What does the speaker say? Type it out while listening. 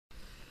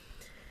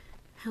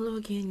Hello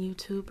again,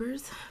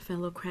 YouTubers,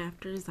 fellow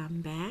crafters.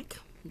 I'm back.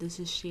 This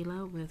is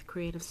Sheila with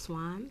Creative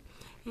Swan,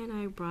 and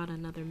I brought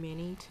another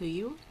mini to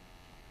you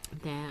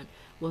that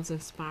was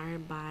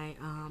inspired by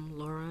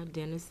Laura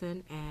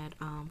Dennison at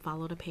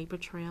Follow the Paper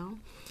Trail.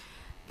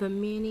 The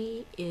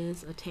mini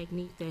is a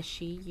technique that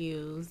she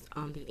used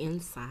on the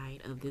inside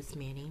of this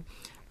mini,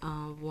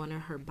 one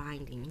of her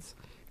bindings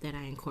that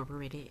I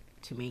incorporated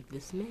to make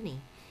this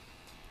mini.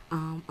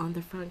 On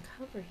the front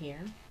cover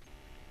here,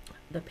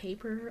 the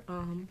paper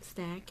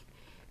stack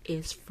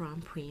is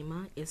from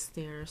Prima. It's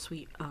their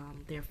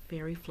their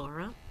fairy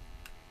flora.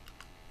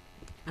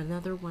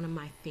 Another one of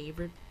my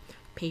favorite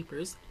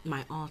papers,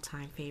 my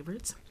all-time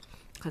favorites,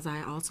 because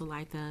I also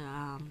like the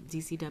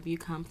DCW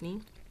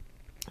company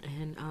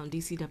and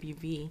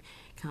DCWV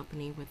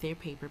company with their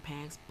paper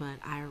packs, but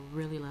I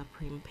really love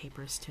Prima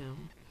papers too.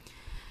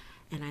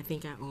 And I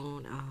think I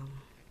own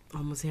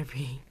almost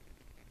every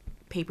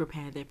paper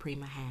pad that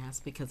Prima has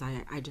because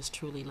I just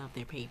truly love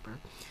their paper.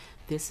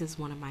 This is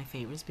one of my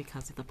favorites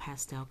because of the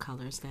pastel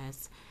colors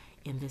that's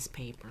in this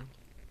paper.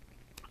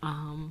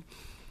 On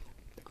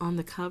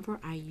the cover,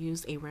 I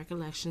used a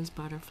Recollections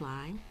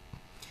butterfly,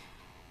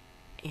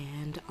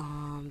 and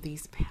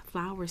these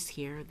flowers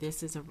here.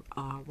 This is a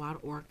wild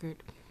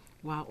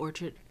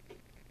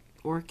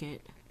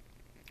orchid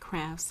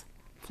crafts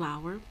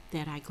flower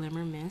that I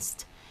glimmer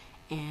mist,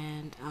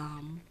 and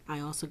I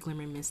also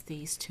glimmer mist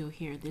these two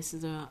here. This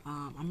is a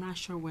I'm not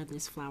sure where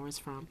this flower is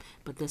from,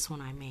 but this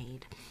one I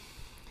made.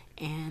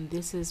 And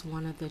this is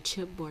one of the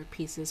chipboard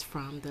pieces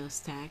from the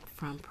stack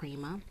from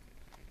Prima,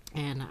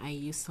 and I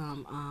used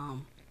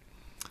some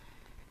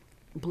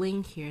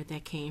bling here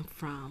that came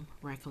from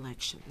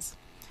Recollections.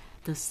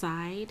 The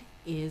side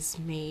is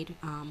made,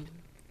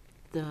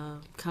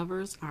 the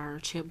covers are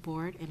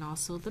chipboard, and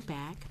also the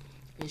back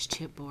is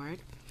chipboard.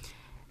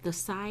 The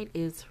side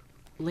is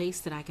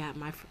lace that I got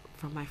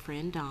from my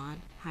friend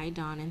Dawn. Hi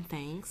Dawn, and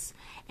thanks.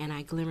 And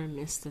I glimmer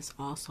mist this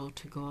also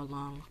to go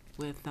along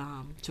with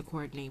to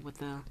coordinate with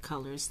the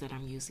colors that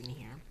I'm using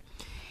here.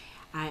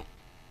 I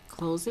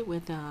close it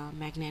with a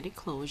magnetic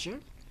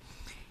closure,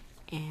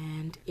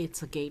 and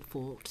it's a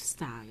gatefold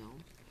style.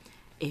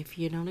 If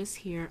you notice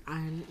here,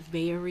 I'm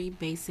very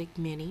basic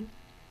mini.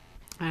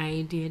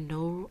 I did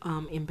no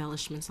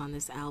embellishments on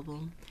this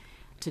album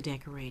to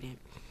decorate it.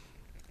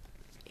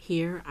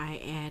 Here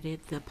I added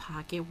the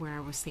pocket where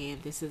I was saying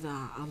this is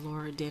a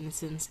Laura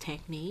Dennison's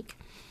technique,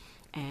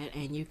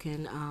 and you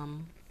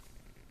can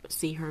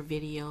see her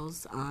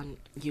videos on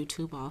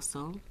YouTube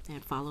also,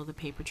 and Follow the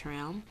Paper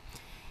Trail.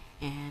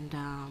 And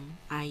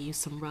I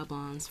used some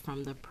rub-ons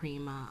from the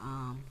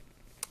Prima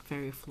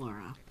Fairy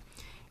Flora.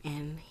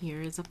 And here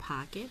is a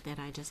pocket that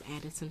I just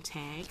added some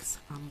tags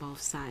on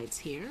both sides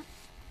here.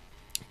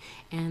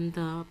 And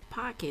the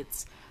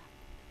pockets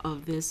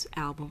of this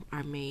album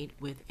are made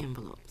with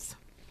envelopes.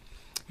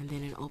 And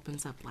then it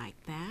opens up like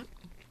that.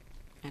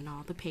 And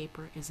all the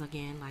paper is,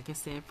 again, like I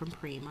said, from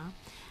Prima.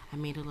 I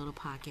made a little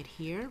pocket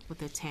here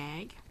with a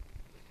tag,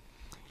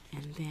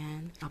 and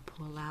then I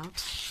pull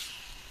out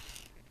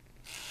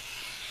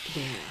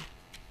there,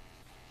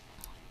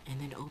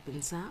 and it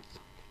opens up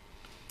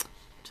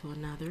to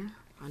another,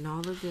 and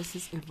all of this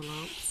is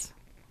envelopes.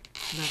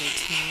 Another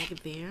tag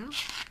there,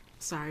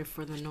 sorry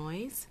for the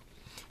noise,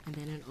 and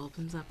then it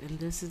opens up, and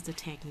this is the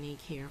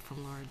technique here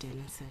from Laura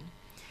Dennison.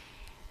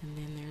 And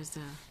then there's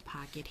a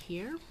pocket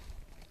here,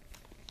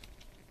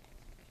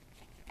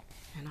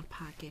 and a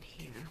pocket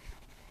here,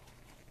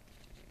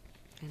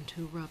 and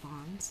two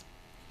rub-ons,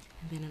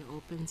 and then it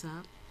opens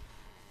up,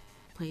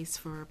 place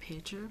for a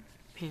picture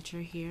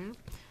here,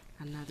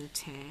 another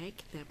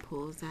tag that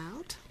pulls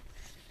out,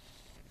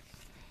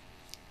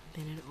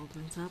 then it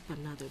opens up,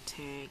 another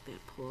tag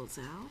that pulls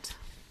out,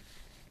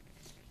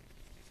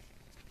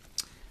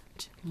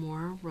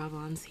 more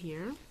rub-ons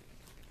here,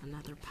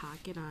 another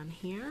pocket on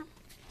here,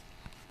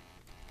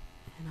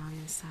 and on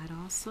this side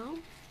also.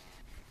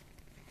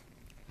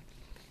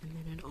 And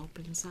then it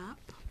opens up,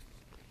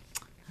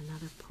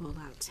 another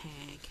pull-out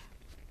tag.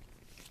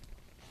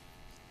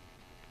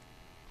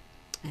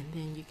 And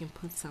then you can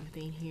put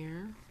something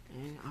here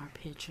in our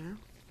picture.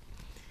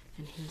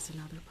 And here's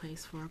another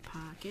place for a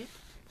pocket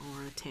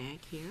or a tag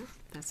here.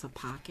 That's a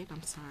pocket,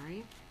 I'm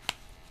sorry.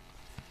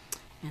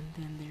 And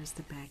then there's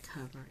the back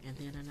cover, and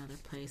then another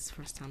place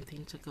for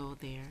something to go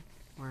there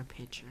or a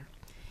picture.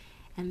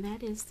 And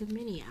that is the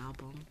mini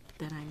album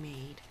that I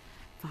made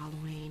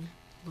following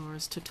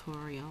Laura's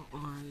tutorial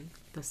on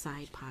the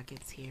side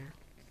pockets here.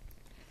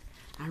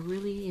 I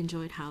really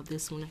enjoyed how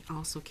this one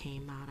also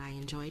came out. I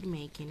enjoyed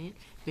making it.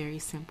 Very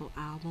simple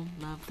album.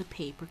 Love the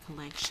paper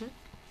collection.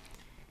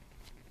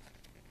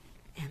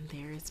 And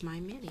there is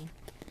my mini.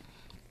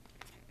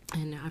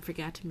 And I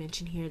forgot to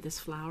mention here, this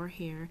flower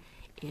here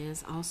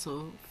is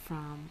also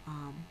from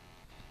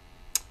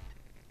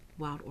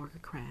Wild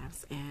Orchid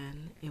Crafts,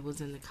 and it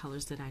was in the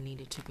colors that I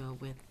needed to go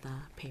with the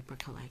paper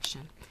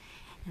collection.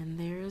 And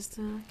there's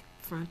the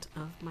front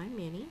of my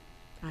mini.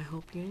 I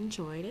hope you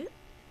enjoyed it.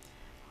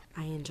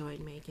 I enjoyed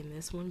making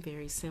this one.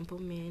 Very simple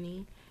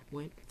mini.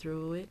 Went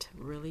through it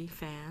really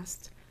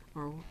fast.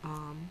 or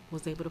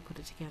was able to put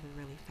it together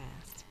really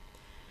fast.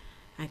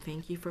 I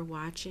thank you for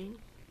watching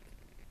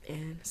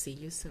and see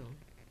you soon.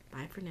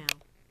 Bye for now.